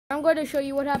I'm going to show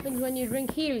you what happens when you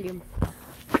drink helium.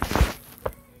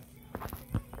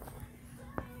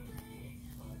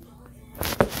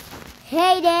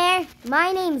 Hey there,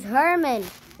 my name's Herman.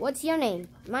 What's your name?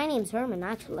 My name's Herman,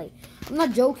 actually. I'm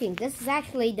not joking. This is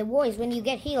actually the voice when you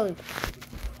get helium.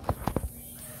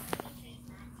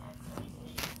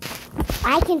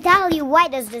 I can tell you why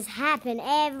does this happen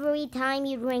every time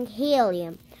you drink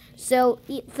helium. So,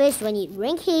 first, when you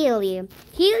drink helium,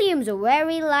 helium's a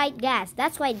very light gas.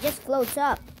 That's why it just floats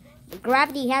up.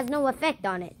 Gravity has no effect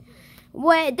on it.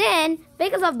 Well, then,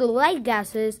 because of the light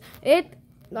gases, in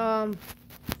our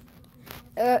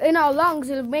lungs,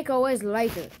 it'll make our voice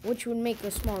lighter, which would make a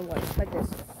small voice like this.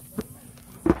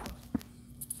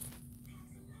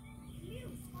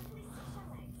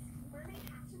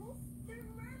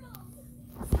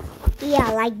 Yeah,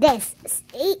 like this.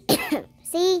 See?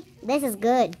 See? This is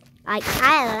good. I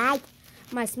like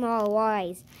my small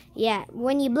voice. Yeah,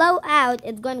 when you blow out,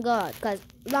 it's gonna go out, because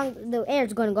the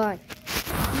air's gonna go out.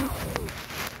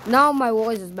 Now my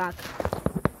voice is back.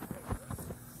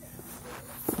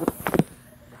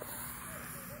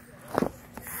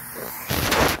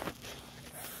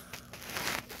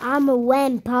 I'm a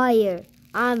vampire.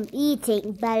 I'm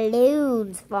eating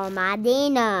balloons for my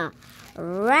dinner.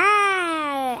 Roar!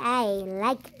 I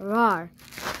like roar.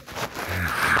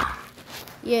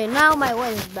 Yeah, now my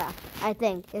voice is back. I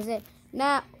think. Is it?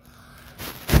 Now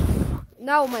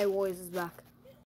my voice is back.